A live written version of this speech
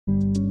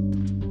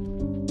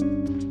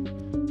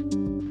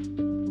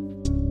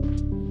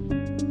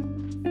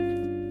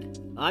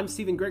I'm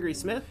Stephen Gregory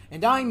Smith.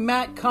 And I'm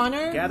Matt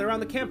Connor. Gather around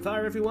the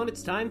campfire, everyone.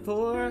 It's time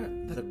for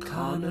the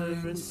Connor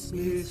and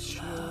Smith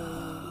Show.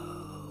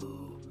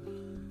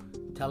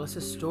 Tell us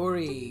a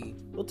story.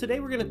 Well, today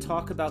we're going to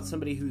talk about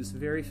somebody who's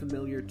very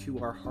familiar to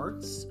our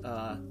hearts,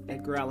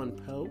 Edgar Allan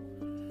Poe,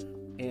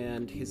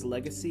 and his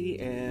legacy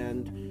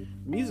and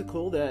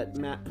musical that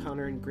Matt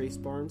Connor and Grace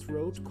Barnes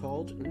wrote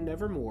called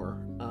Nevermore.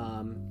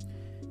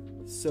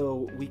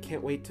 So we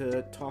can't wait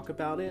to talk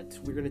about it.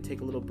 We're going to take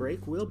a little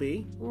break. We'll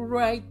be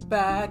right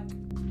back.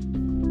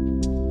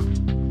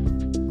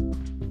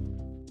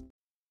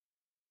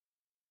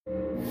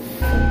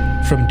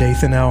 From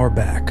Dathan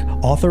Auerbach,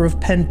 author of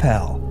Pen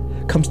Pal,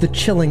 comes the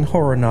chilling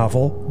horror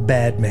novel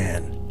Bad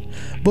Man.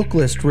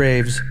 Booklist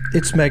raves,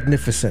 it's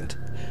magnificent.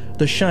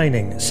 The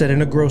Shining set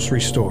in a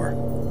grocery store.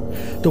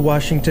 The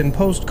Washington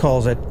Post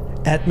calls it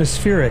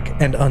atmospheric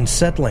and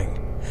unsettling.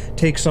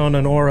 Takes on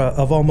an aura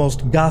of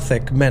almost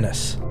gothic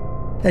menace.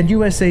 And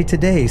USA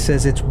Today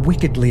says it's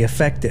wickedly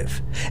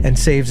effective and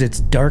saves its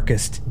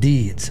darkest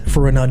deeds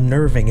for an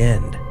unnerving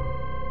end.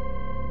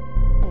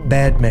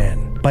 Bad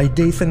Man by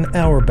Dathan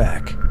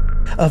Auerbach.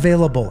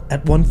 Available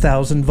at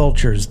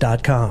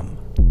 1000vultures.com.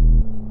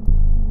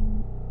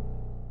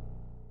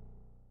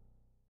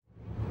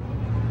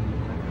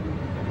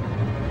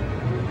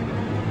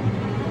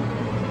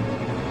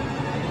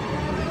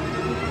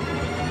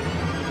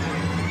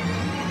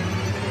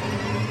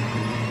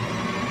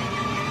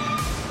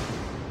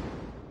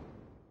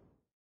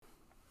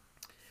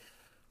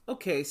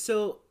 Okay,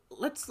 so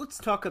let's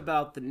talk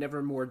about the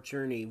Nevermore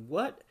journey.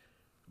 What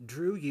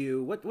drew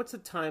you? What's the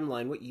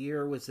timeline? What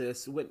year was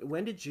this?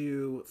 When did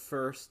you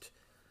first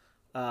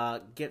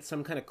get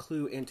some kind of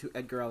clue into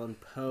Edgar Allan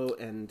Poe?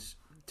 And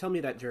tell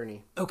me that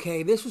journey.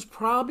 Okay, this was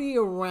probably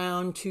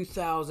around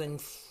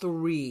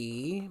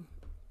 2003,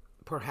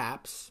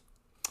 perhaps.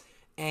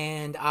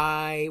 And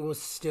I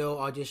was still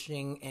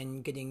auditioning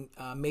and getting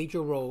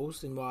major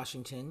roles in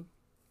Washington.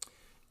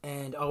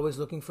 And always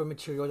looking for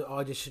material to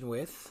audition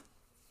with.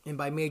 And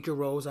by major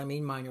roles, I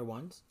mean minor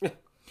ones.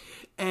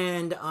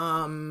 And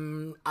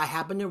I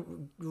happened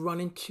to run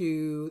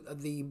into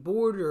the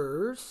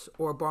Borders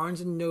or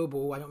Barnes &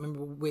 Noble. I don't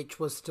remember which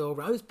was still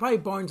around. It was probably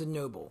Barnes &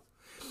 Noble.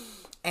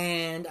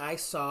 And I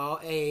saw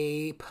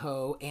a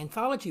Poe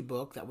anthology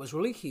book that was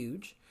really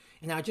huge.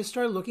 And I just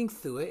started looking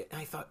through it.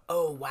 And I thought,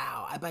 oh,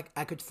 wow,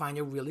 I could find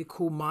a really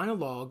cool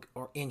monologue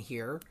in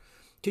here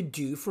to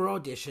do for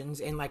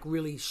auditions and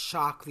really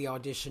shock the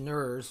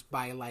auditioners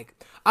by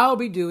I'll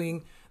be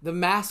doing The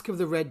Mask of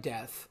the Red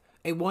Death,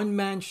 a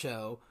one-man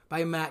show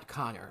by Matt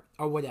Connor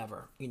or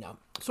whatever,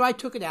 So I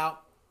took it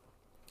out.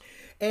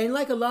 And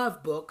like a lot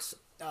of books,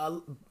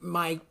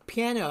 my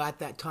piano at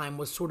that time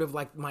was sort of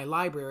like my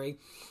library.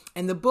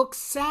 And the book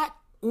sat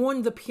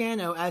on the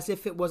piano as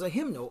if it was a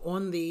hymnal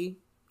on the,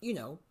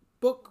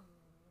 book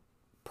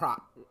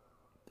prop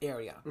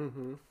area.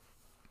 Mm-hmm.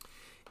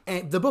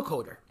 And the book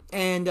holder.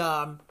 And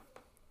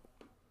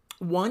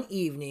one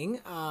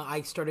evening,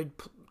 I started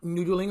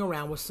noodling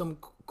around with some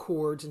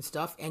chords and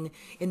stuff. And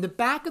in the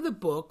back of the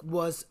book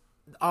was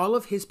all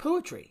of his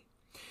poetry.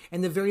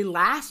 And the very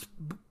last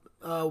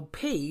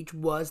page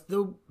was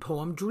the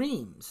poem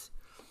Dreams.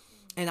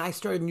 And I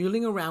started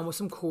noodling around with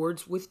some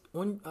chords with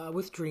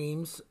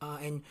Dreams.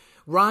 And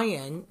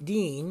Ryan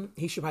Dean,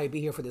 he should probably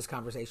be here for this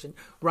conversation.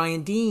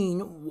 Ryan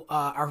Dean,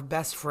 our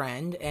best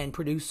friend and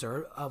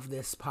producer of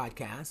this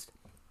podcast,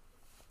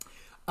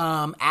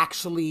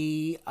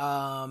 actually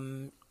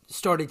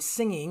started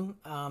singing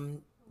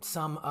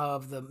some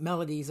of the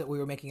melodies that we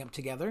were making up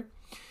together.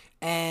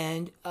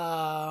 And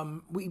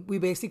we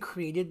basically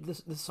created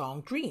the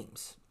song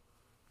Dreams.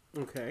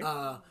 Okay.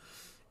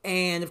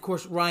 And, of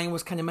course, Ryan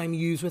was kind of my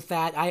muse with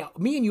that.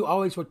 Me and you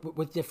always worked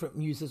with different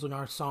muses on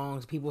our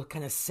songs. People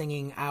kind of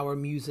singing our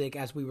music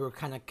as we were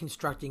kind of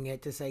constructing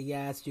it to say,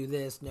 yes, do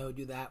this, no,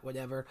 do that,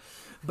 whatever.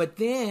 But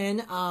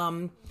then,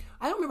 I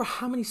don't remember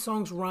how many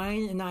songs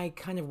Ryan and I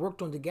kind of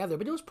worked on together,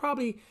 but it was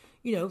probably,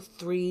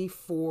 3,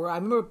 4. I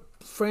remember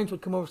friends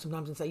would come over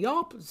sometimes and say,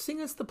 y'all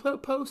sing us the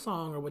Poe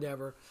song or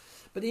whatever.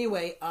 But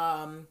anyway,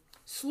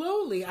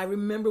 slowly, I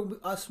remember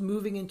us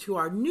moving into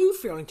our new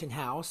Fairlington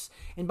house,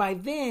 and by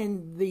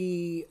then,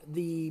 the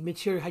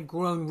material had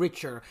grown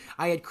richer.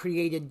 I had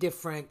created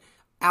different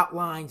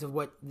outlines of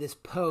what this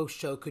Poe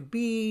show could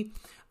be.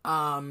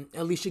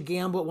 Alicia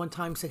Gamble at one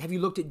time said, have you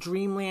looked at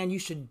Dreamland? You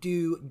should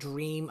do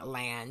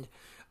Dreamland.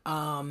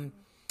 And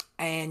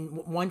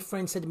one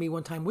friend said to me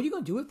one time, what are you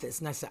going to do with this?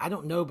 And I said, I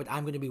don't know, but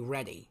I'm going to be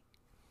ready.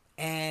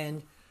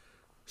 And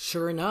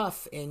sure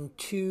enough, in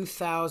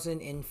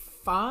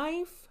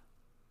 2005...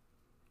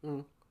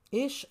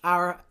 ish,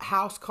 our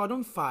house caught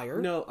on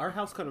fire. No, our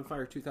house caught on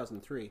fire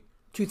 2003.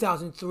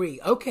 2003.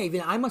 Okay,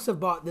 then I must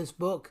have bought this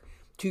book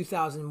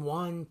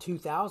 2001,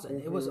 2000.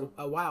 Mm-hmm. It was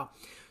a while.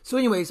 So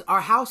anyways, our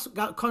house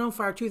got caught on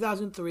fire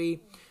 2003.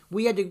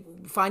 We had to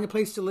find a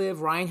place to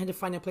live. Ryan had to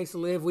find a place to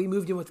live. We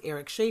moved in with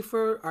Eric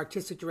Schaefer,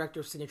 artistic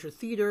director of Signature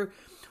Theater.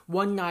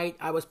 One night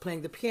I was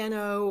playing the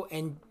piano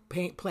and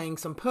playing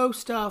some Poe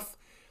stuff.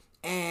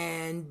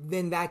 And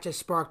then that just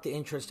sparked the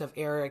interest of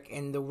Eric,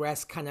 and the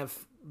rest kind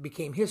of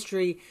became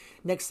history.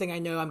 Next thing I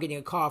know, I'm getting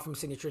a call from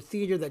Signature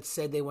Theater that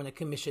said they want to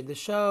commission the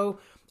show.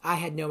 I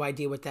had no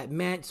idea what that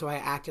meant, so I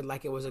acted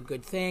like it was a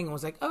good thing. I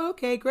was like, oh,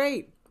 okay,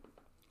 great.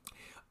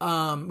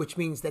 Which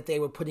means that they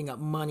were putting up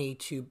money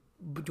to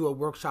do a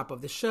workshop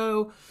of the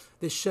show.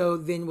 The show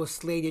then was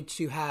slated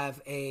to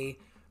have a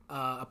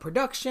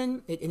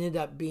production. It ended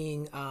up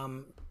being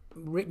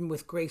written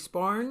with Grace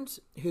Barnes,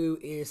 who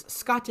is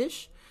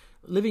Scottish,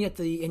 living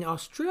in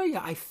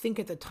Australia, I think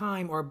at the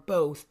time, or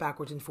both,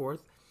 backwards and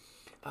forth.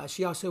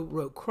 She also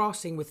wrote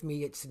Crossing with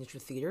me at Signature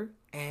Theater,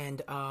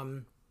 and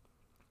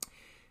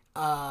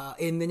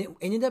then it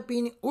ended up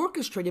being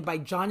orchestrated by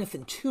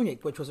Jonathan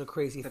Tunick, which was a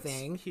crazy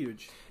thing.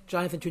 Huge.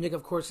 Jonathan Tunick,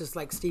 of course, is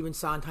like Stephen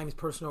Sondheim's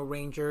personal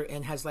arranger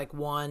and has like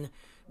won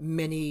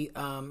many.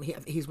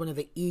 He's one of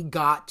the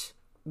EGOT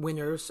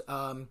winners.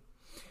 Emmy.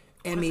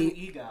 What's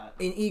an EGOT?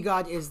 An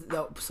EGOT is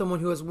someone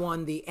who has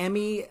won the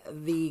Emmy,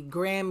 the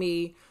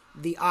Grammy,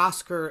 the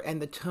Oscar,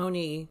 and the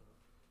Tony,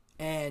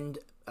 and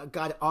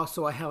got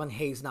also a Helen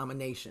Hayes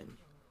nomination.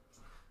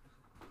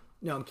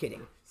 No, I'm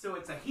kidding. So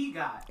it's a he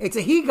got. It's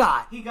a he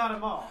got. He got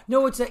them all.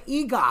 No, it's a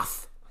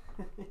EGOT.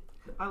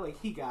 I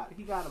like he got.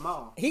 He got them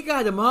all. He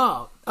got them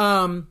all.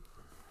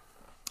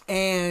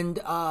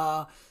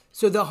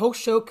 So the whole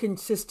show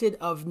consisted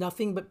of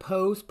nothing but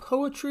Poe's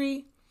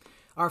poetry.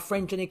 Our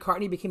friend Jenny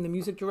Cartney became the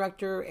music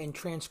director and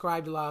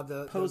transcribed a lot of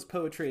the Poe's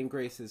poetry and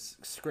Grace's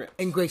script.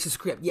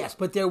 Yes,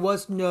 but there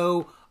was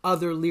no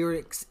other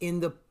lyrics in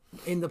the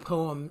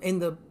poem in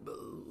the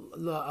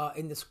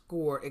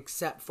score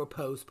except for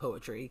Poe's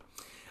poetry.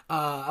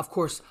 Of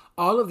course,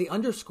 all of the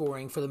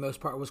underscoring, for the most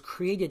part, was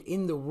created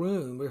in the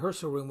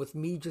rehearsal room, with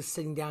me just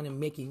sitting down and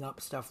making up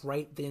stuff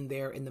right then and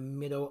there in the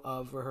middle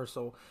of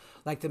rehearsal.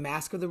 Like the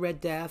Mask of the Red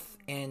Death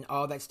and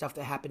all that stuff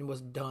that happened was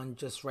done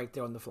just right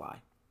there on the fly.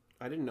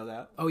 I didn't know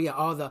that. Oh, yeah,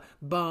 all the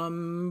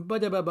bum,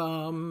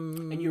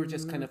 ba-da-ba-bum. And you were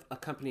just kind of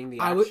accompanying the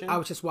action? I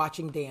was just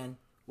watching Dan.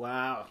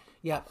 Wow.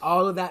 Yeah,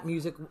 all of that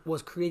music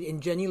was created,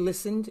 and Jenny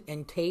listened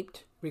and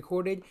taped,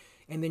 recorded,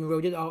 and then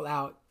wrote it all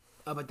out.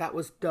 But that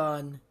was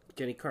done...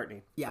 Jenny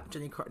Cartney. Yeah,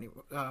 Jenny Cartney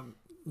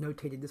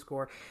notated the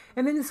score.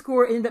 And then the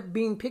score ended up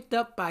being picked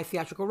up by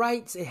Theatrical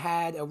Rights. It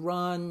had a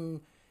run,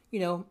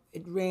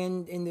 it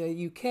ran in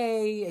the UK.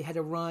 It had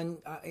a run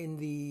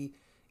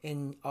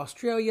in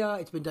Australia.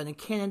 It's been done in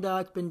Canada.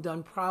 It's been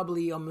done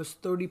probably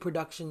almost 30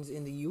 productions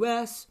in the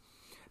US.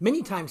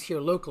 Many times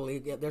here locally.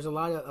 There's a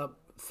lot of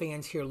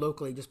fans here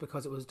locally just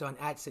because it was done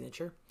at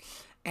Signature.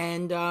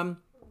 And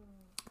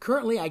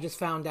currently, I just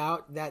found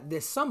out that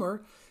this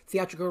summer,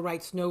 Theatrical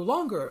Rights no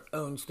longer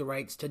owns the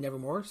rights to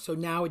Nevermore, so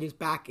now it is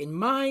back in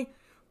my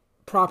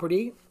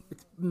property.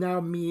 It's now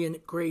me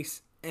and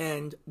Grace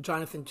and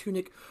Jonathan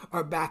Tunick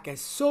are back as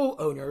sole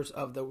owners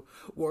of the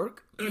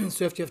work.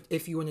 So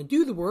if you want to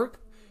do the work,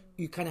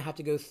 you kind of have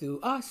to go through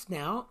us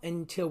now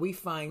until we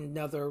find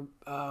another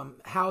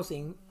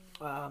housing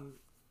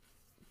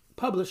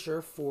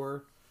publisher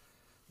for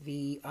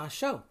the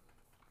show.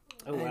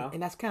 Oh, wow.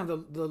 And that's kind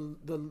of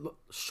the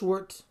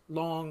short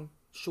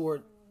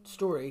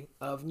story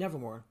of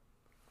Nevermore.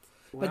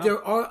 Wow. But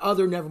there are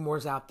other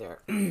Nevermores out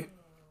there.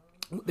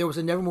 There was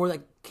a Nevermore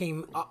that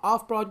came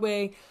off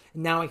Broadway,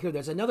 and now I hear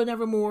there's another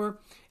Nevermore.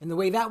 And the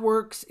way that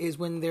works is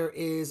when there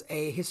is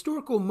a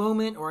historical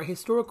moment or a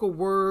historical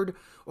word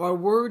or a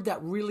word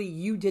that really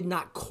you did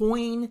not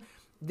coin,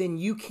 then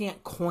you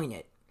can't coin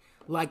it.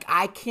 Like,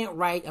 I can't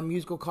write a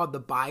musical called The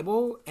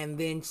Bible and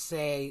then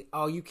say,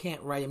 oh, you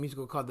can't write a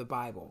musical called The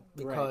Bible,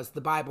 because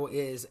the Bible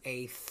is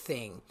a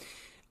thing.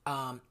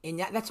 And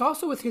that's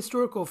also with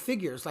historical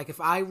figures. Like,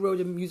 if I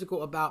wrote a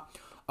musical about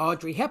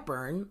Audrey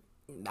Hepburn,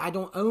 I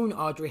don't own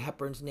Audrey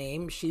Hepburn's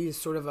name. She's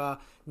sort of a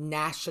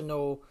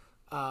national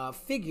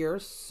figure.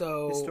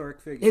 So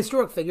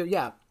historic figure,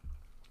 yeah.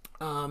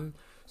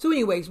 So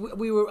anyways,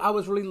 I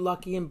was really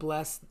lucky and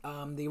blessed.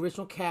 The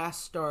original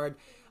cast starred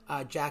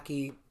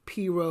Jackie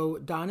Piro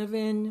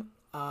Donovan,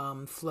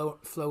 Flo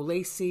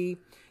Lacey,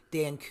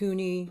 Dan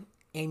Cooney,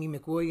 Amy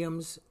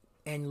McWilliams,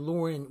 and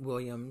Lauren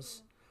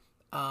Williams.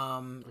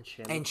 And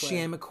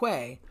Shan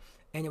McQuay.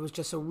 And it was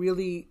just a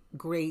really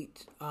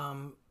great,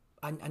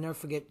 I never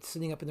forget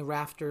sitting up in the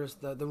rafters.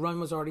 The run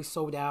was already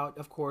sold out,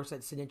 of course,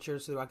 at Signature,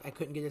 so I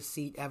couldn't get a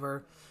seat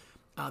ever.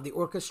 The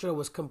orchestra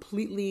was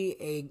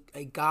completely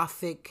a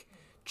Gothic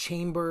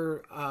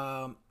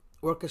chamber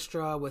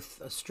orchestra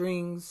with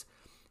strings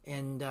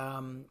and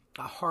a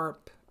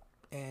harp,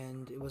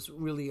 and it was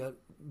really a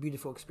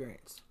beautiful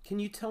experience. Can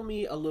you tell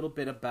me a little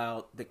bit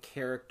about the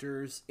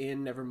characters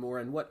in Nevermore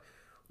and what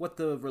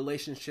the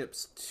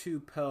relationships to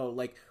Poe,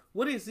 like,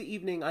 what is the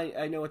evening?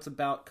 I know it's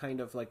about kind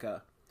of like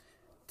a...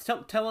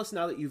 Tell us,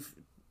 now that you've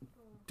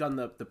done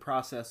the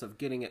process of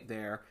getting it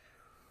there,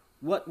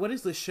 what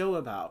is the show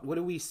about? What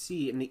do we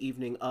see in the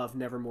evening of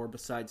Nevermore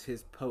besides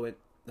his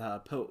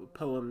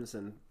poems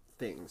and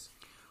things?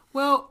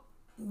 Well,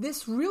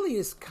 this really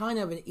is kind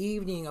of an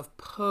evening of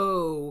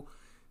Poe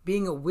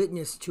being a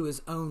witness to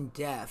his own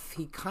death.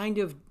 He kind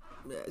of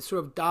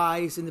sort of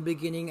dies in the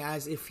beginning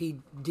as if he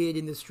did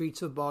in the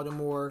streets of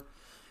Baltimore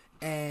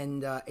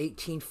in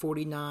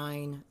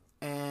 1849,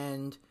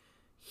 and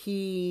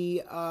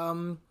he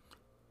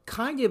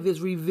kind of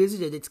is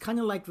revisited. It's kind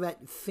of like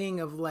that thing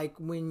of like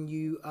when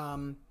you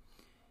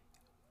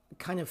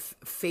kind of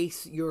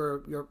face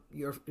your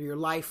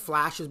life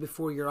flashes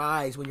before your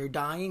eyes when you're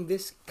dying.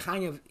 This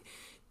kind of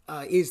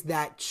is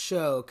that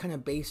show, kind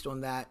of based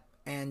on that.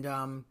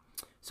 And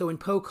so when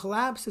Poe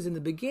collapses in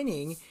the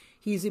beginning,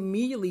 he's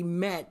immediately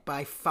met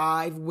by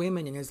 5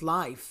 women in his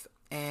life.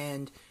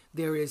 And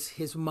there is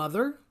his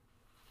mother,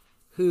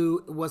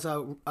 who was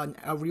a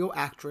real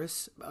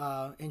actress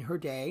in her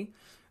day.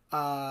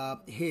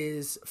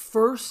 His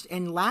first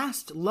and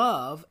last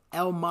love,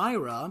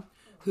 Elmira,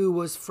 who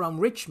was from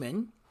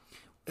Richmond,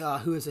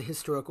 who is a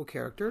historical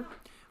character.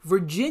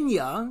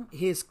 Virginia,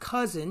 his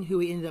cousin, who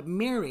he ended up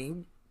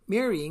marrying,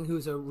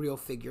 who's a real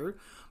figure.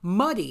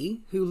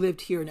 Muddy, who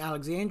lived here in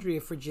Alexandria,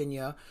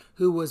 Virginia,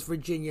 who was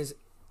Virginia's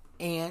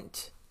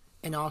aunt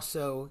and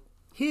also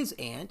his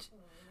aunt.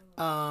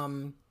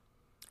 And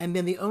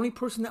then the only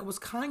person that was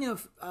kind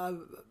of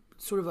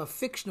sort of a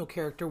fictional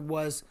character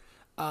was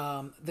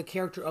the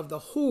character of the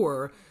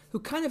whore, who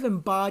kind of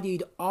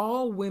embodied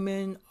all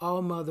women,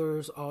 all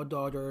mothers, all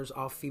daughters,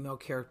 all female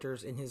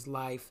characters in his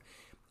life.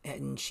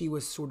 And she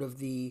was sort of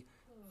the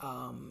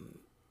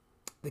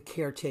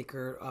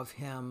caretaker of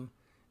him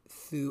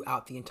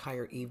throughout the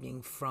entire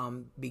evening,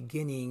 from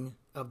beginning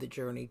of the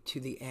journey to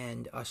the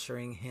end,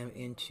 ushering him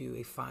into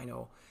a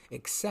final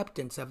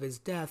acceptance of his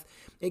death.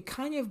 It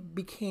kind of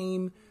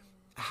became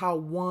how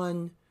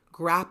one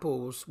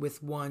grapples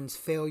with one's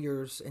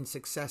failures and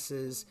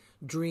successes,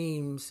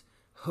 dreams,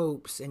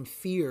 hopes, and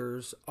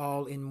fears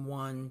all in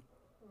one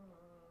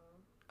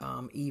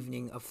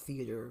evening of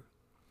theater.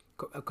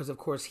 Because, of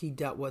course, he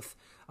dealt with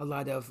a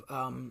lot of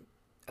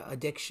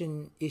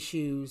addiction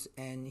issues,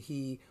 and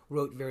he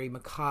wrote very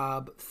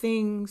macabre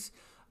things.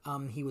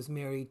 He was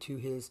married to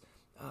his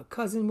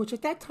cousin, which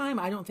at that time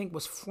I don't think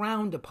was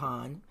frowned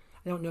upon.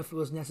 I don't know if it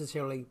was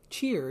necessarily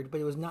cheered,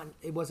 but it was not.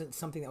 It wasn't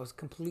something that was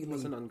completely. It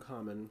wasn't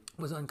uncommon.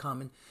 Was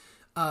uncommon,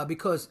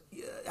 because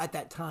at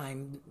that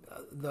time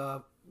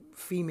the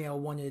female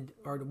wanted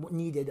or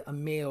needed a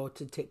male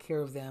to take care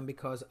of them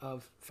because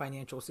of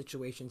financial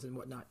situations and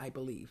whatnot, I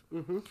believe.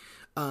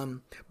 Mm-hmm.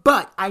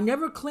 But I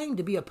never claimed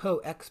to be a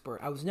Poe expert.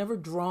 I was never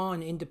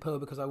drawn into Poe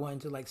because I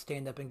wanted to like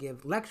stand up and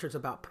give lectures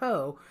about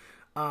Poe.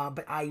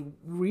 But I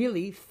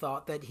really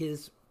thought that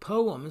his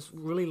poems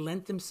really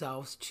lent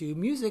themselves to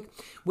music,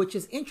 which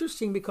is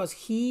interesting because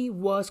he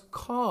was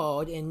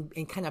called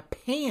and kind of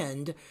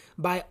panned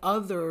by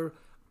other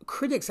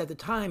critics at the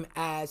time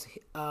as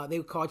they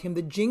called him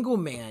the Jingle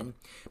Man,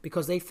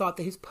 because they thought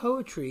that his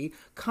poetry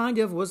kind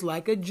of was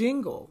like a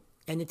jingle.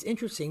 And it's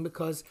interesting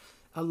because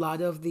a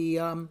lot of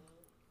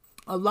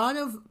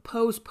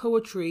Poe's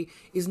poetry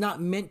is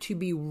not meant to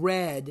be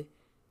read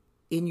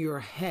in your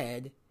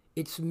head.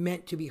 It's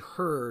meant to be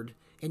heard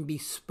and be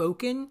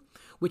spoken,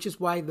 which is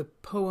why the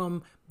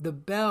poem The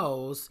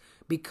Bells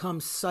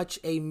becomes such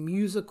a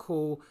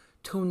musical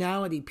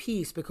tonality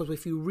piece, because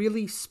if you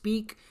really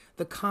speak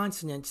the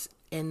consonants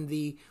and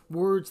the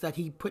words that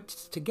he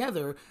puts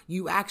together,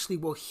 you actually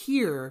will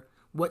hear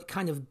what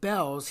kind of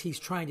bells he's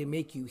trying to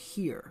make you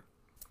hear.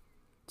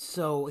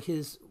 So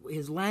his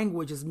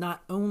language is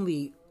not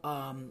only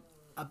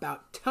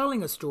about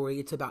telling a story,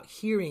 it's about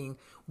hearing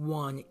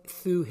one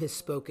through his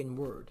spoken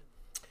word.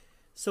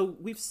 So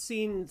we've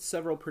seen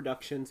several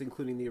productions,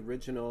 including the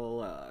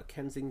original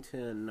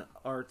Kensington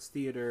Arts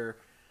Theater,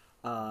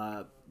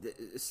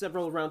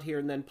 several around here,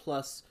 and then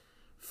plus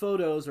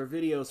photos or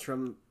videos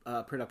from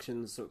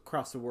productions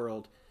across the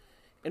world.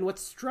 And what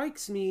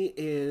strikes me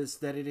is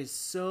that it is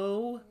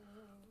so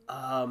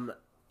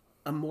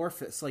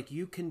amorphous. Like,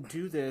 you can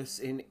do this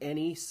in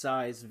any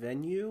size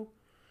venue.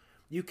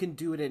 You can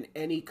do it in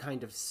any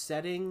kind of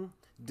setting,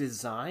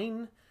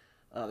 design.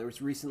 There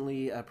was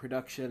recently a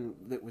production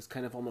that was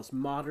kind of almost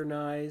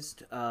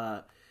modernized.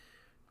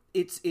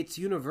 It's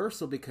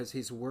universal because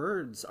his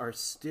words are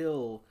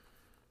still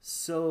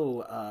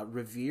so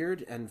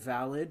revered and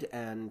valid.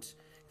 And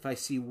if I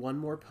see one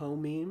more Poe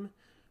meme,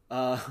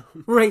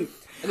 right.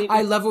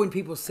 I love it when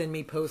people send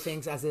me Poe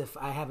things as if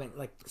I haven't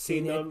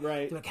seen them. It.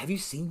 Right? They're like, have you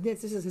seen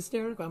this? This is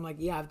hysterical. I'm like,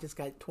 yeah, I've just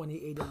got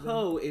 28 of them.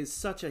 Poe is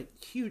such a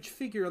huge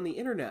figure on the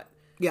internet.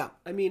 Yeah,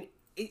 I mean,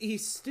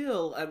 he's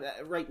still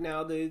right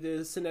now.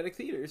 The Cinetic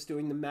Theater is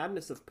doing the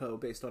Madness of Poe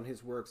based on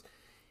his works.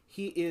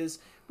 He is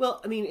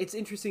it's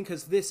interesting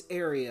because this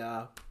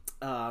area,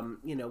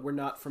 we're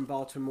not from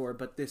Baltimore,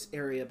 but this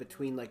area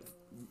between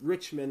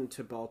Richmond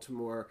to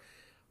Baltimore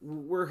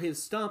were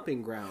his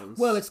stomping grounds.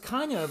 Well, it's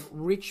kind of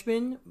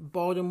Richmond,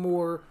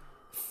 Baltimore,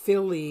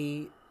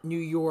 Philly, New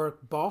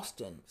York,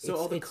 Boston. So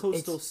all the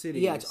coastal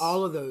cities. Yeah, it's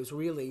all of those,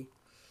 really.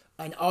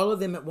 And all of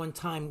them at one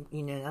time, I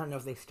don't know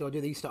if they still do,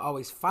 they used to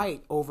always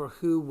fight over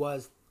who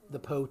was the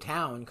Poe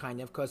town,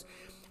 kind of, because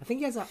I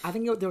think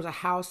there was a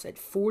house at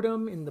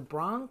Fordham in the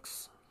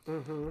Bronx.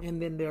 Mm-hmm. And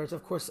then there's,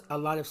 of course, a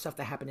lot of stuff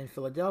that happened in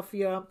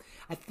Philadelphia.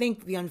 I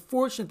think the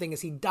unfortunate thing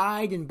is he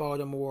died in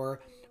Baltimore,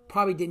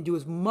 probably didn't do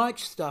as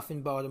much stuff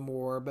in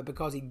Baltimore, but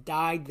because he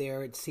died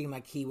there, it seemed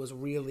like he was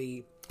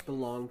really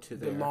belonged to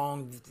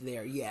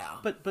there. Yeah.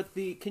 But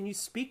can you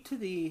speak to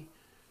the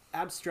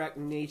abstract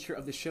nature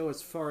of the show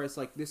as far as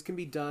like this can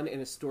be done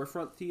in a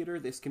storefront theater,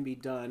 this can be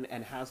done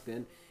and has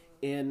been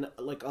in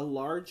like a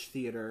large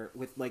theater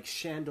with like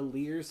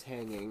chandeliers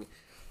hanging.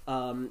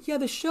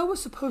 The show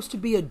was supposed to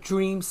be a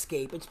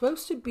dreamscape. It's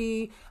supposed to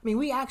be, I mean,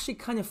 we actually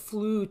kind of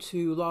flew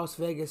to Las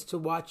Vegas to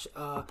watch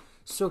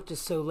Cirque du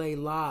Soleil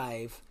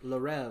live. Le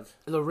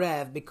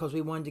Rêve, because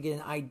we wanted to get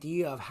an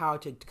idea of how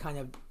to kind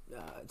of,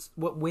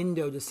 what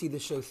window to see the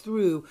show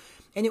through.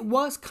 And it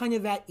was kind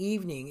of that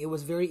evening. It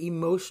was very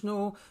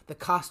emotional. The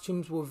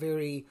costumes were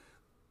very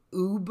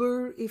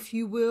uber, if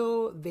you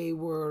will. They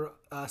were,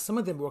 some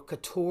of them were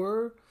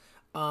couture.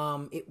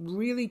 It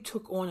really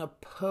took on a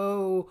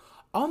Poe,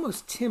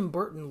 almost Tim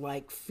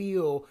Burton-like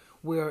feel,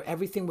 where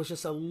everything was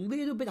just a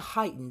little bit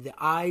heightened. The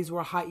eyes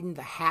were heightened,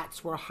 the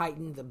hats were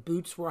heightened, the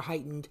boots were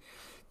heightened,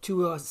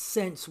 to a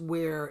sense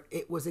where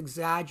it was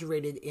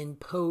exaggerated in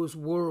Poe's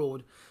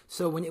world.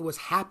 So when it was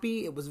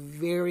happy, it was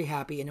very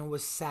happy, and it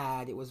was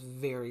sad, it was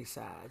very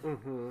sad.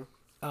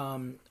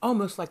 Mm-hmm.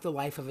 Almost like the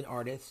life of an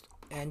artist.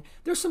 And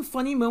there's some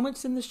funny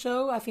moments in the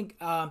show. I think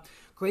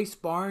Grace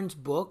Barnes'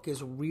 book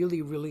is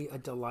really, really a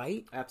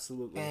delight.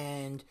 Absolutely.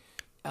 And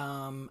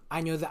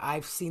I know that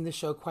I've seen the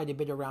show quite a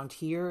bit around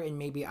here, and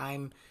maybe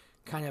I'm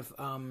kind of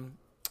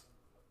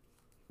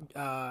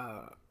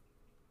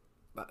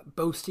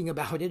boasting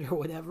about it or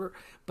whatever.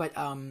 But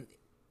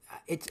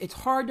it's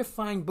hard to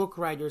find book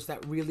writers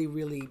that really,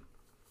 really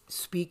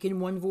speak in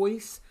one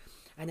voice.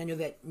 And I know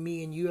that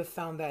me and you have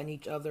found that in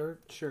each other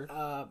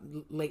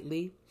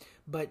lately.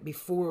 But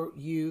before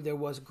you, there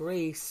was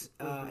Grace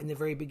in the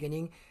very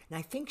beginning. And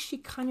I think she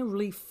kind of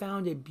really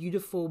found a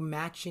beautiful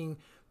matching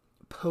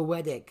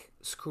poetic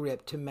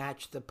script to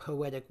match the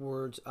poetic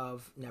words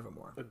of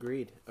Nevermore.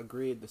 Agreed.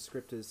 The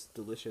script is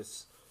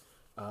delicious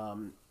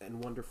and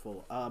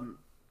wonderful.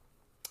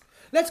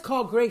 Let's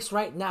call Grace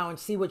right now and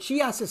see what she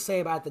has to say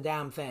about the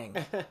damn thing.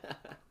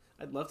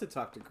 I'd love to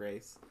talk to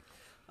Grace.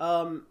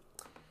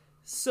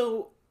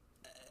 So,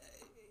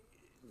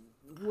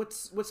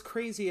 what's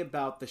crazy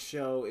about the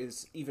show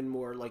is even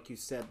more, like you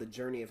said, the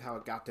journey of how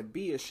it got to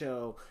be a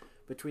show,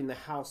 between the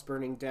house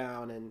burning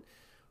down and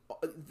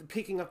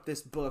picking up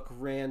this book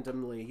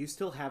randomly. You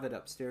still have it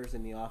upstairs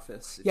in the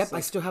office. Yep, I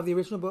still have the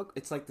original book.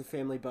 It's like the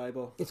family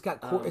Bible. It's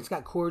got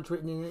chords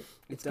written in it.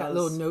 It's got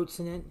little notes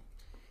in it.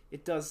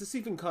 It does. This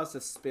even caused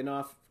a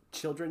spin-off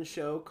children's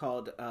show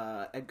called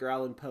Edgar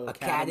Allan Poe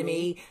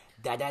Academy.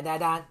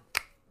 Da.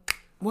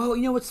 Well,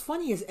 you know what's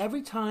funny is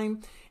every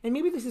time, and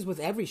maybe this is with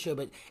every show,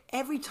 but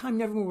every time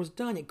Nevermore was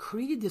done, it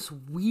created this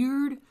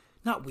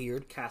not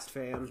weird. Cast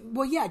fan.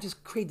 Well, yeah, it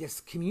just created this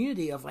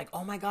community of like,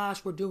 oh my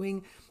gosh, we're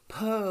doing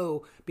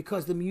Poe,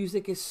 because the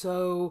music is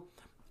so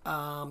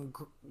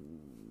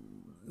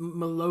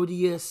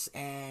melodious,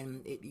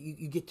 and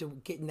you get to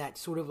get in that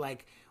sort of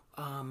like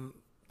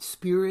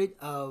spirit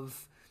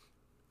of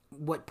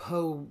what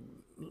Poe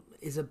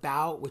is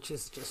about, which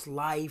is just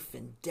life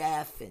and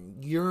death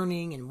and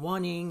yearning and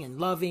wanting and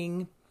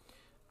loving.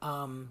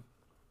 But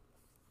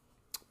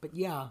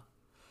yeah,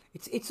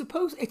 it's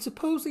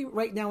supposedly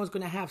right now is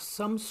going to have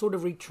some sort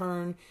of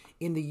return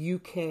in the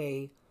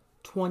UK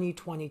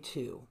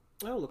 2022.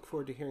 I'll look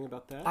forward to hearing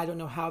about that. I don't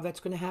know how that's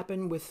going to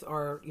happen with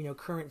our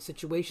current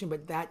situation,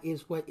 but that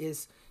is what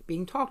is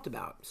being talked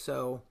about.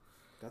 So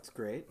that's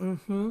great.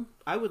 Mm-hmm.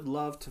 I would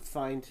love to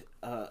find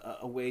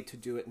a way to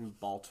do it in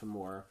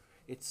Baltimore.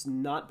 It's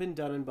not been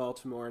done in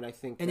Baltimore, and I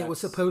think it was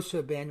supposed to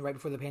have been right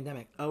before the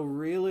pandemic. Oh,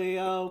 really?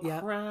 Oh,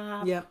 yep.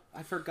 Crap. Yep.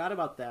 I forgot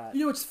about that.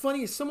 You know, what's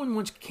funny is someone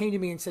once came to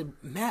me and said,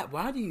 Matt,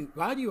 why do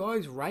you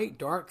always write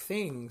dark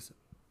things?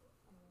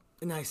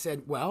 And I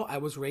said, well, I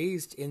was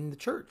raised in the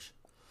church.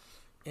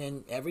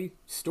 And every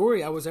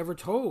story I was ever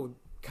told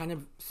kind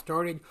of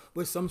started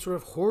with some sort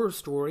of horror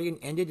story and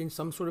ended in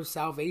some sort of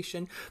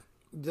salvation,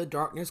 the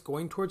darkness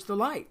going towards the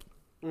light.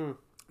 Mm.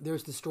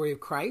 There's the story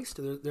of Christ.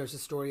 There's the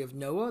story of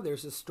Noah.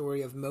 There's the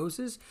story of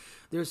Moses.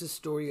 There's the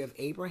story of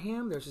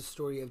Abraham. There's the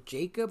story of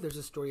Jacob. There's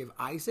the story of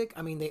Isaac.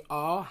 I mean, they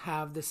all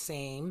have the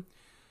same...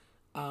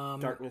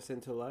 darkness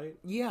into light?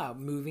 Yeah,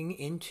 moving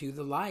into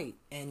the light.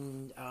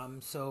 And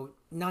so,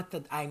 not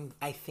that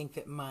I think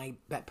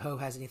that Poe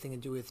has anything to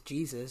do with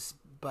Jesus,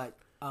 but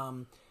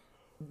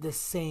the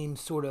same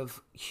sort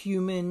of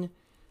human,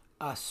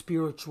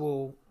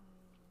 spiritual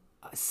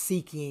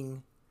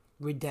seeking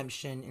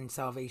redemption and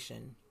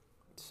salvation.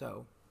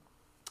 So,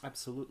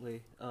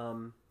 absolutely.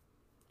 You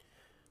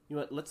know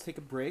what? Let's take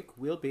a break.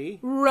 We'll be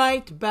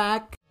right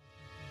back.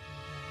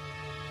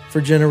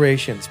 For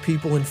generations,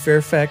 people in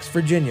Fairfax,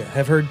 Virginia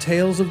have heard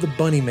tales of the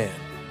Bunny Man.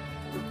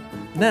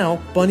 Now,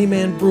 Bunny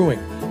Man Brewing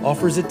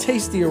offers a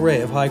tasty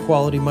array of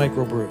high-quality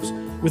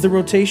microbrews with a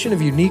rotation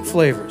of unique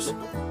flavors.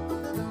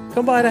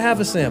 Come by to have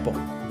a sample,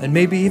 and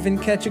maybe even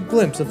catch a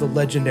glimpse of the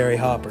legendary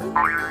hopper.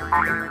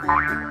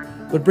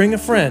 But bring a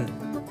friend,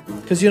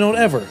 because you don't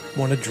ever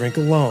want to drink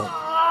alone.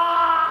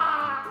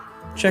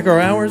 Check our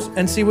hours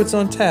and see what's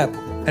on tap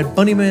at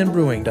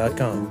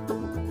bunnymanbrewing.com.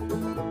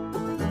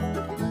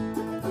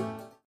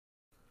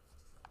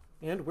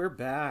 And we're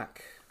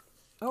back.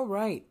 Oh,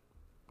 right.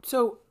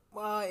 So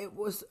the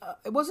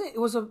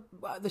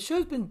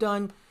show's been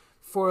done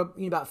for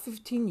about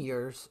 15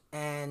 years,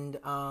 and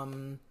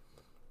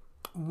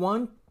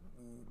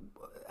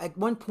at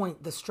one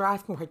point the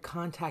Strathmore had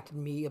contacted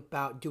me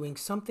about doing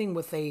something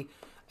with an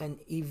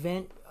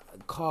event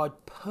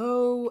called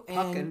Poe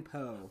and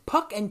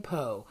Puck and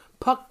Poe.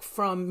 Puck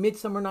from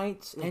Midsummer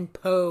Nights and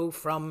Poe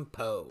from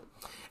Poe.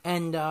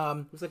 And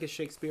it was like a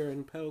Shakespeare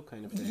and Poe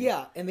kind of thing.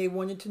 Yeah, and they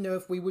wanted to know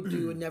if we would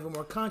do a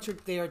Nevermore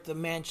concert there at the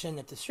mansion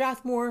at the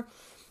Strathmore.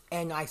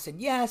 And I said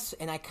yes,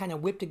 and I kind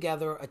of whipped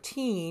together a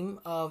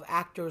team of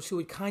actors who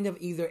had kind of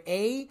either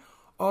had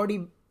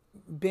already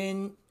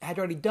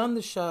done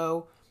the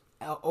show,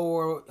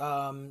 or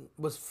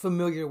was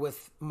familiar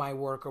with my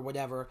work or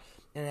whatever.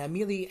 And I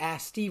immediately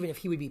asked Stephen if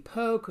he would be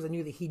Poe, because I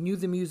knew that he knew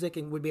the music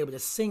and would be able to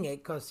sing it,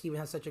 because Stephen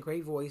has such a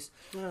great voice.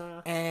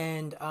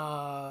 And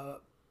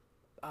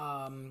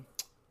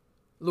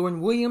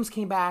Lauren Williams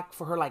came back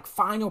for her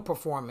final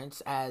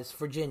performance as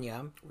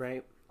Virginia.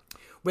 Right.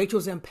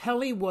 Rachel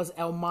Zampelli was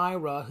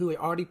Elmira, who had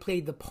already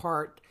played the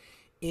part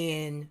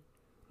in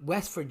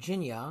West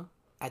Virginia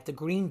at the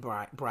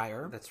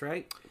Greenbrier. That's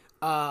right.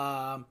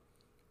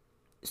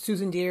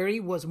 Susan Derry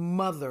was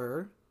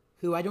Mother,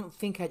 who I don't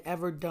think had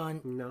ever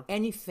done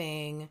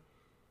anything.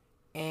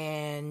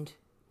 And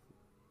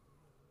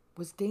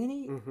was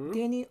Danny?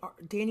 Mm-hmm.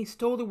 Danny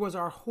Stoller was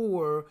our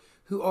whore,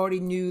 who already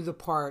knew the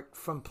part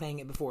from playing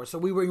it before. So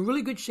we were in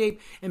really good shape,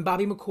 and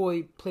Bobby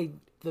McCoy played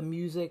the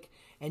music.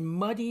 And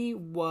Muddy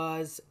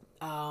was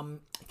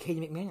Katie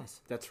McManus.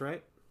 That's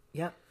right.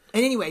 Yeah.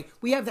 And anyway,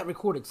 we have that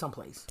recorded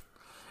someplace.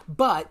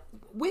 But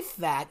with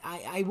that,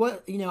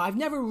 I've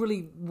never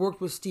really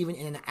worked with Stephen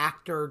in an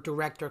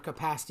actor-director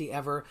capacity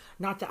ever.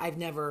 Not that I've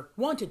never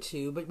wanted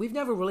to, but we've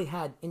never really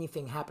had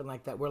anything happen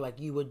like that where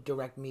you would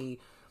direct me.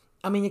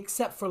 I mean,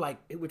 except for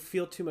it would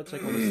feel too much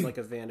almost like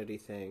a vanity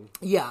thing.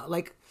 Yeah,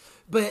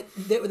 but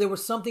there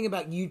was something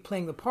about you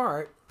playing the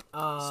part.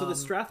 So the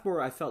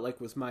Strathmore, I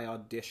felt was my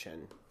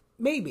audition.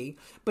 Maybe,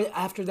 but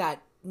after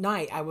that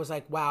night, I was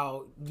like,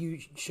 wow, you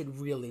should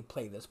really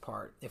play this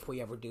part if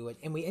we ever do it.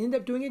 And we ended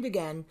up doing it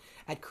again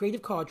at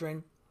Creative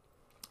Cauldron,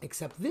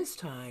 except this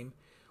time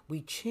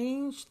we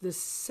changed the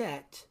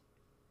set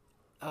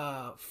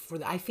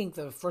I think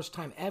the first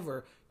time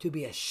ever to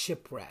be a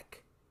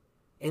shipwreck.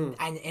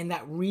 And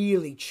that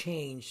really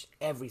changed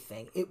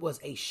everything. It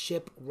was a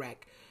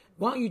shipwreck.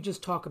 Why don't you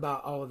just talk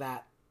about all of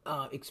that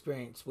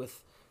experience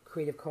with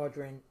Creative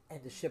Cauldron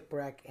and the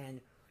shipwreck and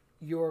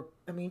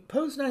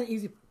Poe's not an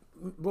easy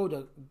road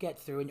to get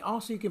through, and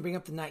also you can bring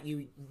up the night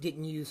you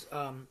didn't use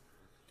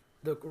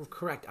the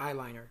correct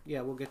eyeliner.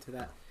 Yeah, we'll get to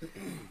that.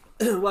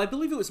 Well, I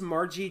believe it was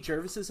Margie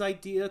Jervis's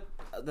idea,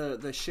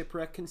 the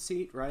shipwreck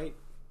conceit, right?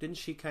 Didn't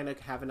she kind of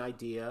have an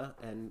idea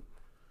and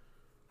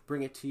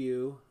bring it to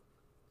you,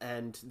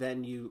 and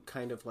then you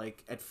kind of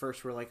at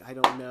first were I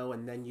don't know,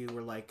 and then you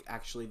were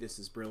actually this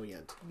is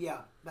brilliant.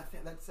 Yeah,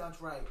 that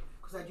sounds right,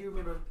 because I do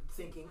remember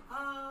thinking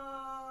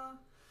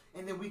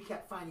and then we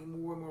kept finding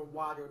more and more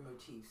water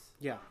motifs.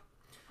 Yeah.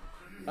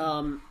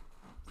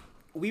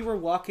 We were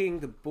walking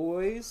the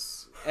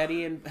boys,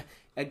 Eddie and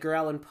Edgar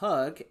Allan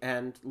Pug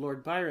and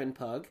Lord Byron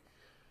Pug,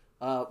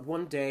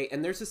 one day,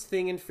 and there's this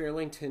thing in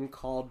Fairlington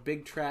called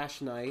Big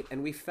Trash Night,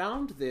 and we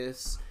found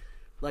this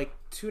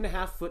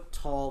 2.5 foot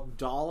tall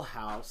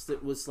dollhouse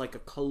that was a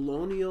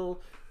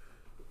colonial,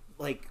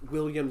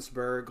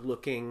 Williamsburg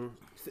looking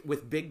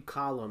with big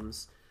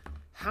columns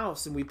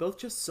house, and we both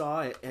just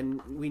saw it,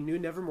 and we knew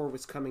Nevermore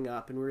was coming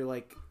up, and we were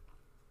like,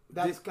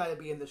 that's got to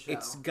be in the show.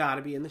 It's got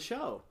to be in the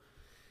show.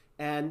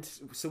 And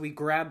so we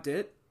grabbed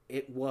it.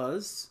 It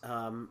was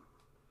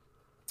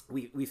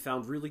we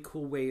found really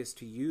cool ways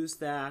to use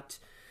that.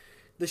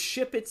 The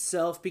ship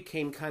itself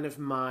became kind of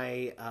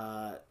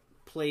my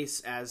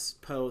place as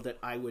Poe that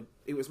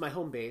it was my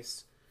home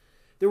base.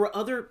 There were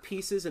other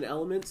pieces and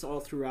elements all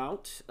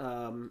throughout,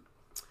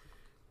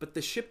 but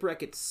the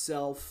shipwreck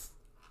itself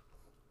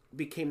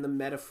became the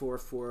metaphor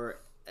for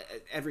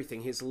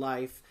everything, his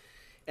life.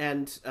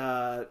 And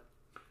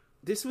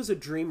this was a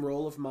dream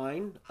role of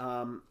mine.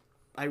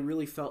 I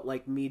really felt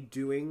like me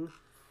doing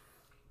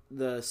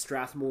the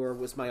Strathmore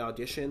was my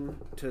audition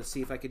to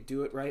see if I could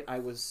do it right. I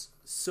was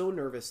so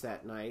nervous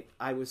that night.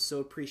 I was so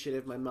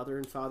appreciative. My mother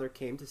and father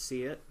came to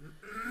see it.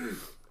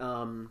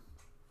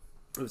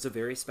 It was a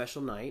very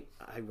special night.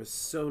 I was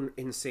so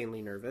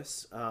insanely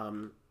nervous.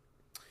 And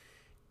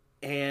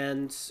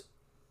and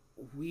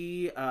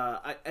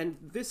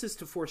this is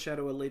to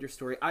foreshadow a later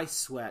story. I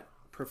sweat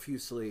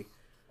profusely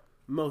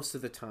most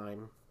of the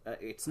time.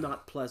 It's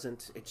not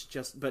pleasant. It's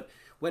just, but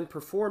when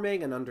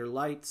performing and under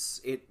lights,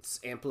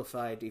 it's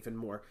amplified even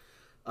more.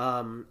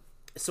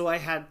 So I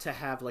had to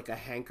have a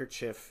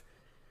handkerchief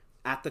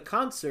at the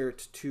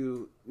concert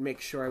to make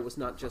sure I was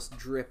not just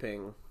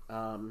dripping.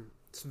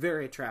 It's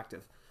very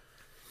attractive.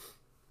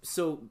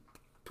 So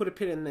put a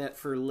pin in that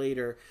for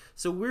later.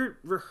 So we're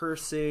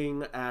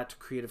rehearsing at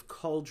Creative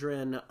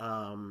Cauldron,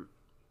 and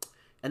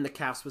the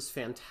cast was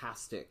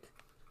fantastic.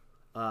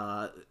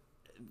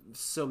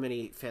 so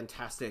many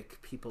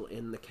fantastic people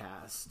in the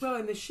cast. Well,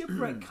 and the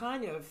shipwreck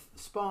kind of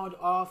spawned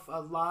off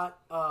a lot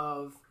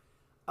of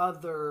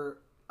other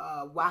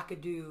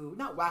wackadoo,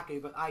 not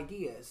wackadoo, but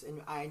ideas.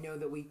 And I know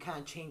that we kind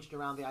of changed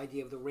around the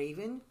idea of the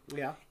Raven.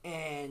 Yeah.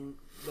 And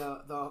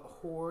the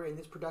whore in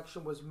this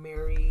production was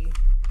Mary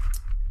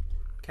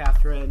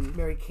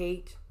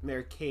Kate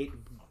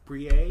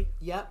Brie.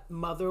 Yep.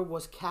 Mother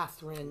was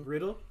Catherine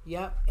Riddle.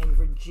 Yep. And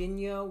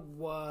Virginia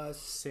was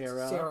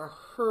Sarah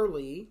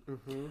Hurley.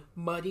 Mm-hmm.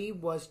 Muddy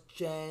was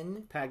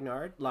Jen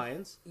Pagnard.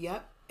 Lyons.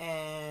 Yep.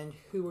 And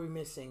who were we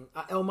missing?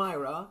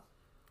 Elmira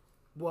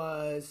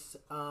was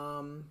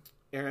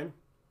Aaron.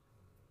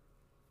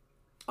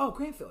 Oh,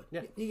 Granfield.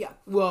 Yeah.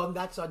 Well,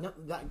 that's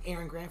that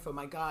Aaron Granfield.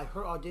 My God,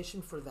 her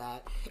audition for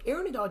that.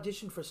 Aaron had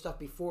auditioned for stuff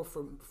before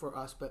for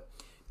us, but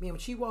man, when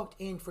she walked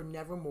in for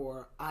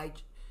Nevermore,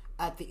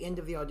 at the end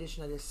of the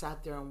audition, I just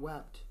sat there and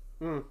wept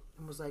and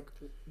was like,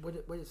 "What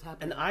is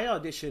happening?" And I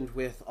auditioned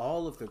with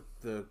all of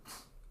the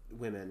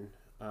women,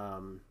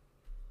 and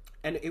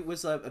it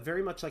was a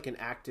very much like an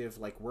active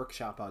like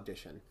workshop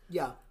audition.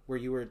 Yeah, where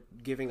you were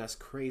giving us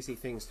crazy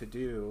things to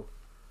do,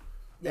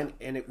 and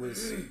it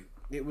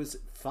was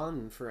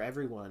fun for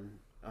everyone,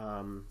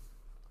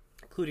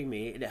 including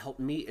me. It helped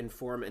me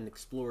inform and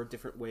explore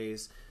different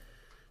ways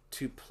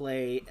to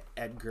play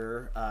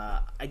Edgar.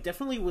 I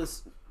definitely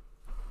was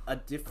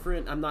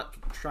I'm not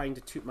trying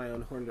to toot my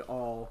own horn at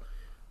all.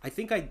 I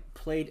think I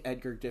played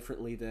Edgar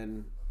differently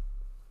than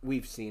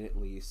we've seen, at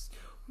least.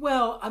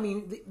 Well, I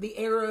mean, the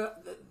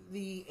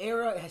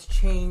era has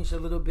changed a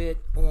little bit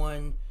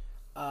on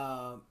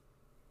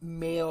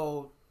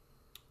male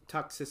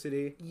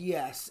toxicity.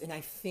 Yes, and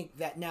I think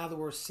that now that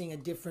we're seeing a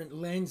different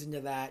lens into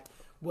that,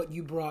 what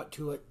you brought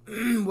to it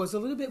was a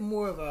little bit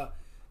more of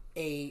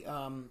a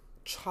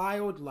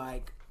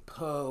childlike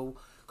Poe,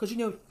 because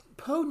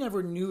Poe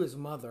never knew his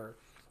mother,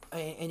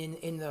 and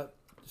in the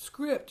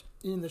script,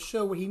 in the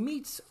show where he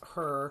meets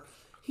her,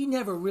 he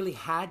never really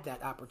had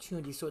that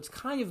opportunity. So it's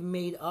kind of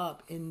made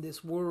up in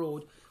this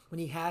world when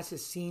he has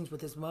his scenes with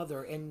his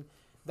mother, and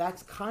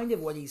that's kind of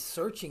what he's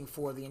searching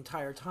for the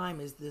entire time,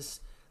 is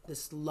this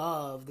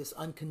love, this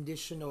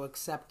unconditional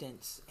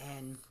acceptance.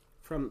 And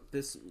from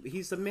this,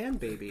 he's a man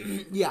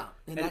baby. Yeah,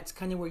 and that's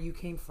kind of where you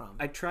came from.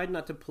 I tried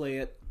not to play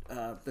it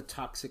the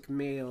toxic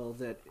male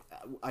that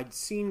I'd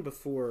seen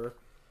before,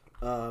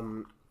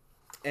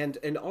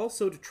 and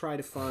also to try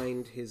to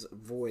find his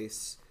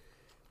voice,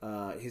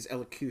 his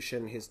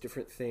elocution, his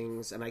different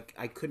things, and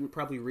I couldn't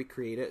probably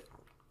recreate it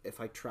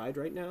if I tried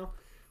right now,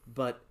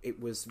 but it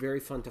was very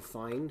fun to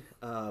find,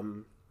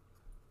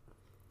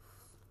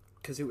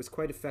 because it was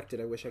quite effective.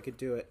 I wish I could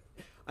do it.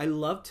 I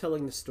loved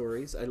telling the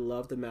stories. I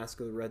loved the Mask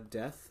of the Red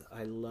Death.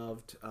 I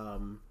loved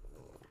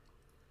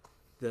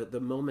the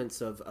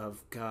moments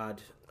of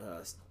God,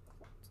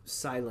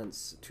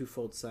 silence,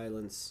 twofold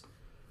silence,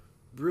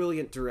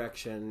 brilliant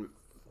direction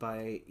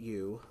by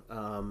you.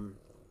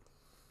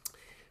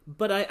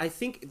 But I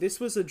think this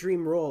was a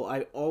dream role.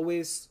 I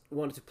always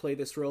wanted to play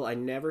this role. I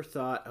never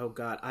thought, oh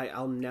God,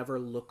 I'll never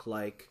look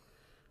like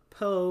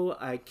Poe.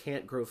 I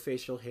can't grow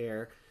facial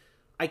hair.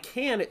 I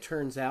can, it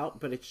turns out,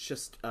 but it's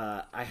just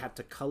I had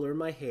to color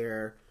my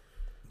hair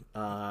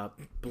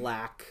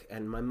black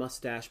and my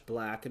mustache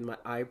black and my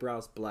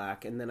eyebrows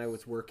black, and then I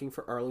was working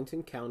for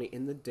Arlington County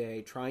in the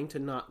day trying to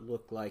not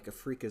look like a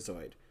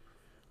freakazoid.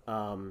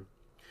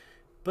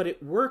 But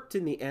it worked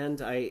in the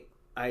end.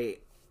 I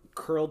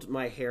curled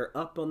my hair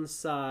up on the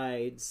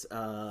sides,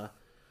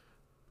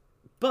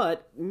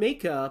 but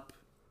makeup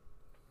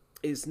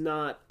is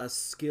not a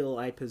skill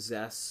I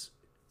possess.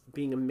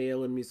 Being a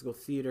male in musical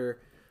theater,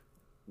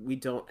 we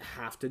don't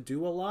have to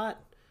do a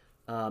lot.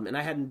 And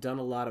I hadn't done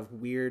a lot of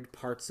weird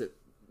parts that,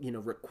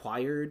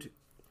 required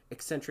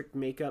eccentric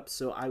makeup,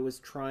 so I was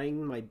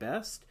trying my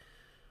best.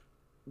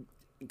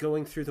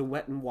 Going through the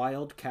Wet and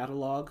Wild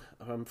catalog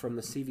from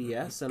the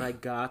CVS, and I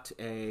got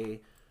I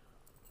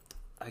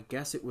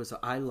guess it was an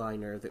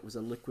eyeliner that was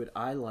a liquid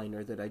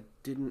eyeliner that I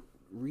didn't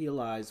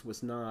realize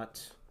was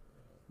not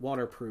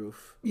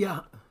waterproof.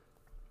 Yeah.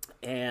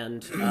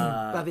 And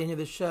by the end of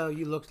the show,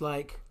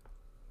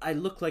 I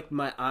looked like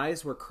my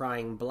eyes were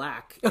crying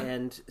black.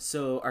 And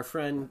so our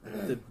friend,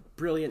 the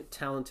brilliant,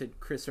 talented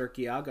Chris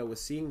Urquiaga,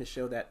 was seeing the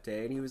show that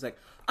day, and he was like,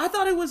 I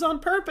thought it was on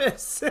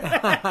purpose. It's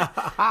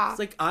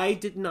like, I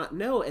did not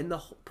know. And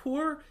the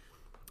poor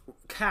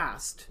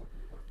cast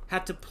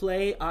had to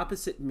play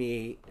opposite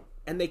me,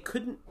 and they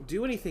couldn't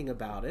do anything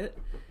about it.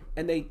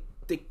 And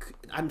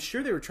I'm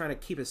sure they were trying to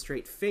keep a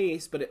straight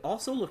face, but it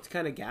also looked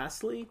kind of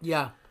ghastly.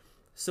 Yeah.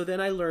 So then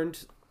I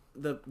learned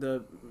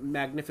the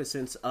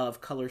magnificence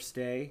of Color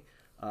Stay,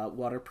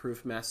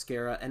 waterproof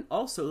mascara, and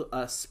also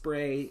a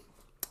spray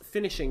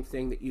finishing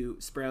thing that you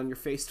spray on your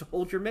face to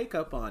hold your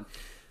makeup on.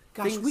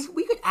 Gosh,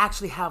 we could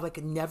actually have like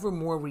a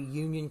Nevermore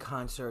reunion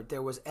concert.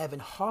 There was Evan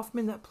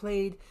Hoffman that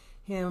played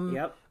him.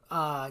 Yep.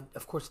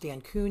 Of course,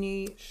 Dan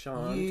Cooney.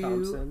 Sean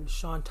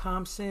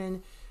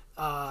Thompson.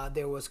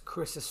 There was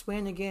Carissa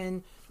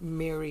Swanigan,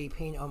 Mary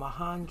Payne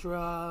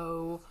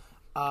Omohandro,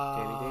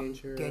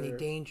 Danny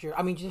Danger.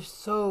 I mean,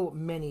 just so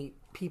many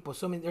people.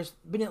 So I mean, there's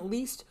been at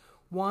least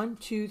 1,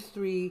 2,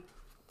 3,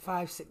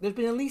 5, 6. There's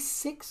been at least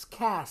 6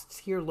 casts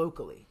here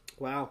locally.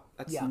 Wow,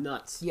 that's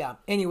nuts. Yeah.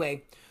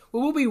 Anyway,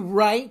 well, we'll be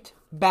right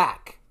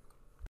back.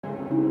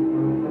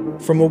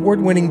 From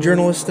award-winning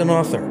journalist and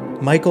author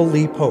Michael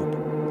Lee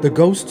Pope, The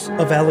Ghosts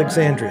of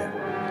Alexandria.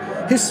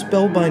 His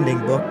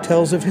spellbinding book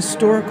tells of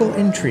historical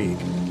intrigue,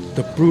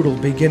 the brutal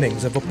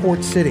beginnings of a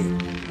port city,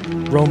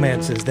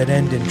 romances that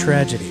end in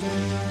tragedy,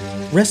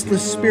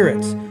 restless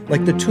spirits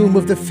like the tomb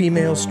of the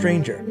female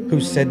stranger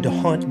who's said to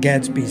haunt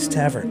Gadsby's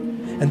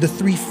Tavern, and the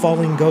 3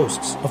 falling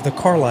ghosts of the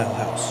Carlisle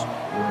House.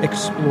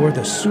 Explore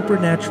the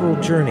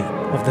supernatural journey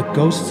of the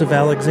Ghosts of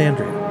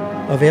Alexandria.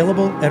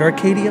 Available at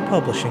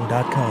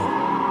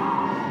ArcadiaPublishing.com.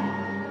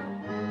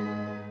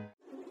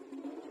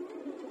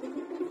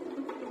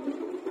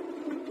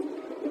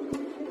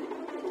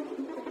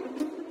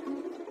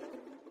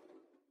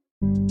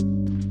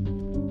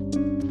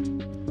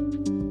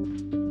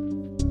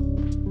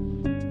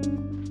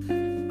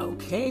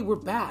 Okay, we're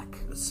back.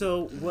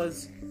 So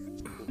was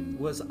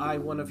I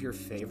one of your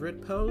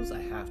favorite Poes?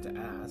 I have to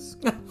ask.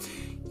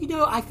 You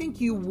know, I think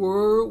you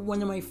were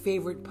one of my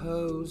favorite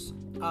Poes,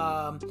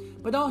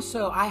 but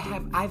also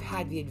I've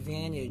had the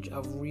advantage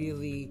of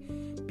really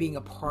being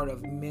a part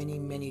of many,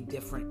 many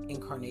different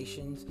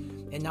incarnations.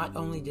 And not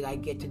only did I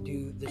get to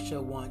do the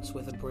show once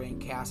with a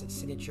brilliant cast at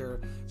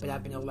Signature, but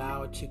I've been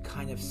allowed to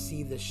kind of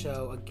see the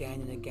show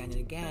again and again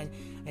and again.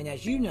 And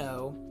as you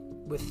know,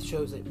 with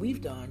shows that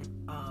we've done,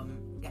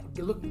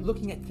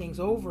 looking at things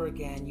over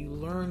again, you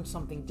learn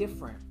something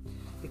different.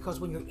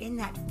 Because when you're in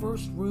that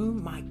first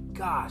room, my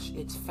gosh,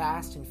 it's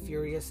fast and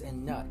furious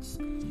and nuts.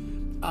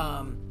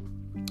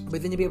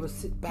 But then to be able to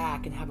sit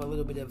back and have a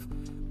little bit of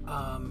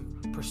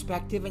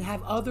perspective and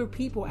have other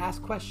people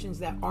ask questions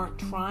that aren't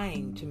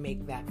trying to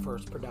make that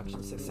first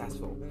production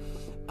successful.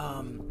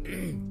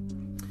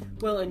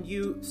 Well, and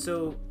you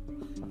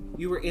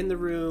were in the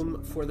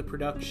room for the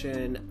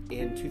production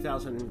in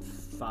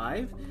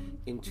 2005,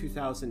 in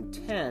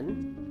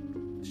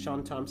 2010,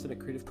 Sean Thompson at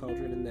Creative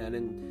Cauldron, and then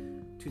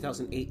in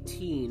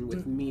 2018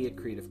 with me at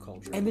Creative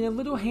Cauldron. And then a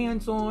little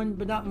hands-on,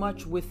 but not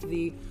much, with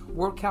the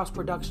Workhouse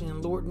production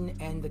in Lorton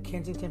and the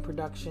Kensington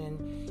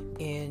production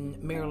in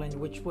Maryland,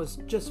 which was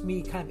just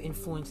me kind of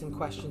influencing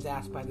questions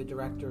asked by the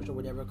directors or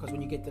whatever, because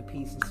when you get the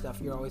piece and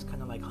stuff, you're always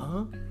kind of like,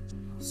 huh?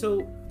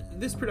 So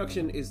this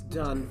production is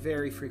done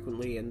very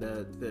frequently in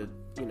the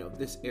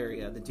this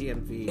area, the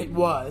DMV. It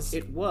was.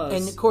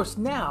 And of course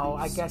now,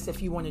 I guess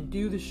if you want to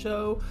do the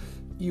show,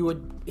 you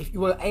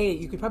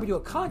could probably do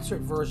a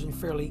concert version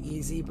fairly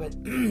easy, but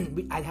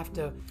I'd have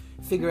to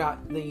figure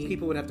out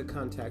people would have to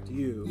contact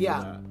you.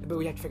 Yeah, but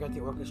we'd have to figure out the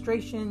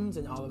orchestrations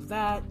and all of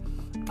that.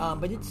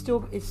 But it's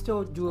still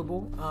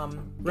doable.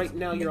 Right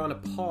now, you're on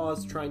a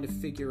pause trying to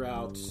figure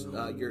out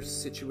your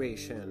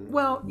situation.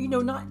 Well,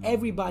 not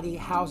everybody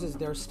houses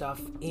their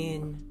stuff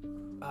in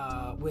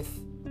with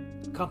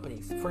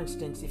companies. For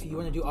instance, if you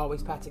want to do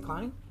Always Patsy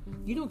Cline,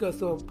 you don't go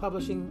through a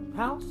publishing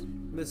house.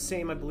 The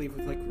same, I believe,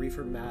 with like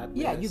Reefer Madness.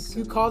 Yeah,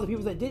 you call the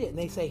people that did it, and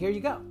they say, "Here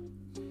you go."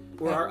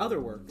 Or our other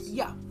works.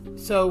 Yeah.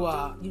 So,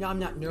 I'm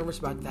not nervous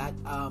about that.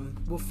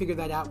 We'll figure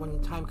that out when the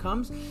time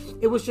comes.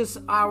 It was just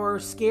our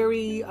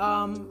scary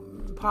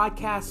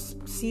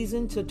podcast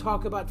season to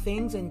talk about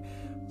things. And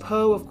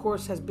Poe, of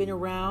course, has been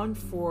around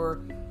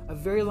for a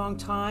very long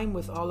time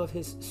with all of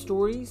his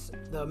stories.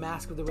 The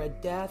Mask of the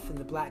Red Death and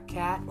the Black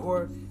Cat,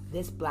 or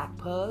This Black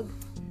Pug.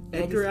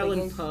 Edgar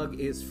Allan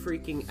Pug is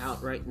freaking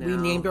out right now. We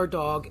named our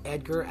dog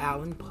Edgar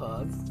Allan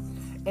Pug.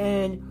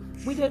 And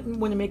we didn't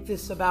want to make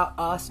this about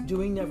us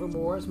doing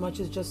Nevermore as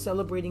much as just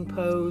celebrating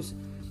Poe's,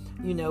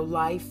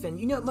 life. And,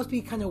 it must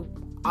be kind of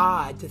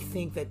odd to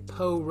think that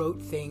Poe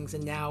wrote things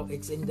and now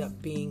it's ended up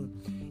being,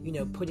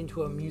 put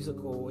into a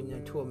musical and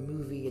into a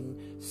movie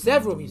and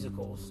several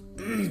musicals.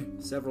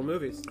 Several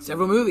movies.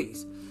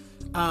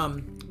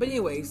 But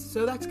anyways,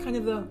 so that's kind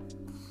of the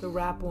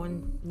wrap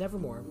on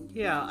Nevermore.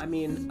 Yeah, I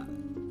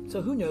mean... So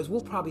who knows?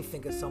 We'll probably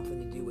think of something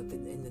to do with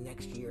it in the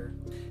next year.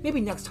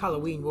 Maybe next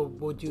Halloween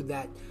we'll do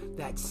that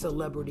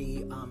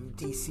celebrity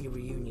DC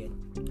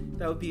reunion.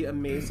 That would be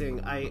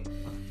amazing. I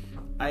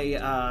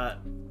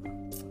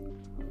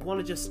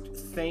want to just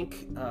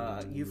thank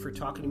you for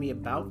talking to me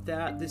about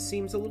that. This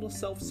seems a little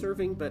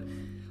self-serving, but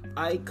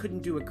I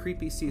couldn't do a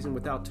creepy season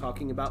without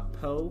talking about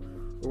Poe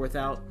or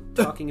without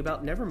talking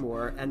about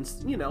Nevermore. And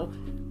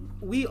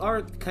we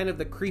are kind of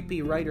the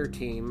creepy writer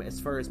team as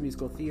far as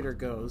musical theater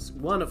goes.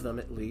 One of them,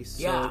 at least.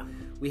 Yeah. So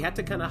we had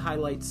to kind of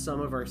highlight some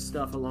of our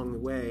stuff along the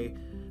way,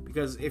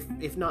 because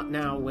if not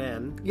now,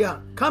 when?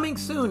 Yeah. Coming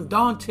soon,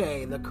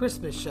 Dante, the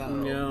Christmas show.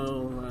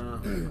 No.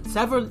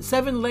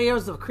 7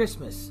 layers of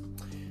Christmas.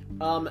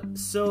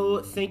 So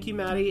thank you,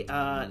 Maddie.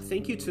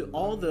 Thank you to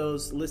all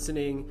those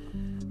listening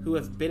who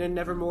have been in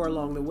Nevermore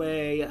along the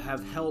way,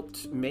 have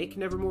helped make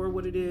Nevermore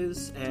what it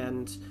is,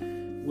 and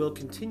will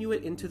continue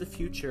it into the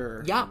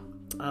future. Yeah.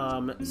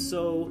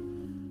 So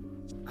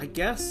I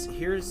guess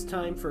here's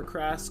time for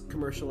crass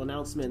commercial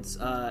announcements.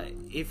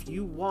 If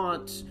you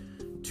want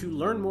To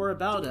learn more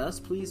about us,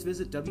 please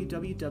visit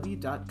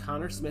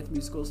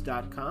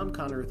www.connorsmithmusicals.com,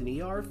 Connor with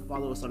an ER.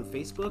 Follow us on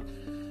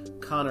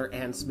Facebook, Connor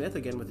and Smith,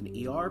 again with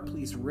an ER.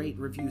 Please rate,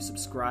 review,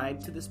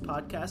 subscribe to this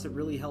podcast. It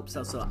really helps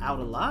us out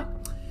a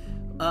lot.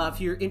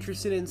 If you're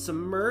interested in some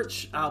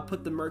merch, I'll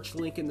put the merch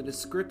link in the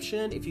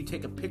description. If you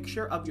take a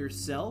picture of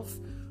yourself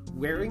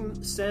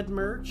wearing said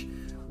merch,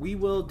 we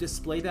will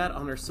display that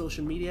on our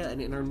social media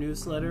and in our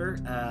newsletter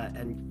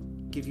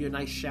and give you a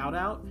nice shout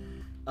out.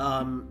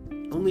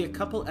 Only a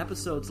couple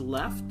episodes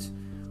left.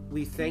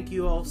 We thank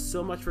you all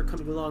so much for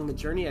coming along the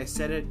journey. I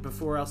said it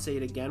before, I'll say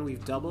it again.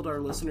 We've doubled our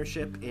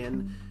listenership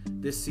in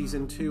this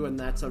season 2, and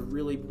that's a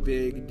really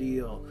big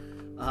deal.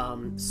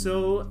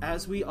 So,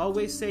 as we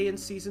always say in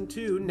season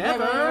 2,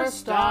 never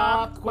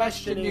stop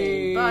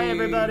questioning. Bye,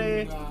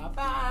 everybody.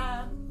 Bye.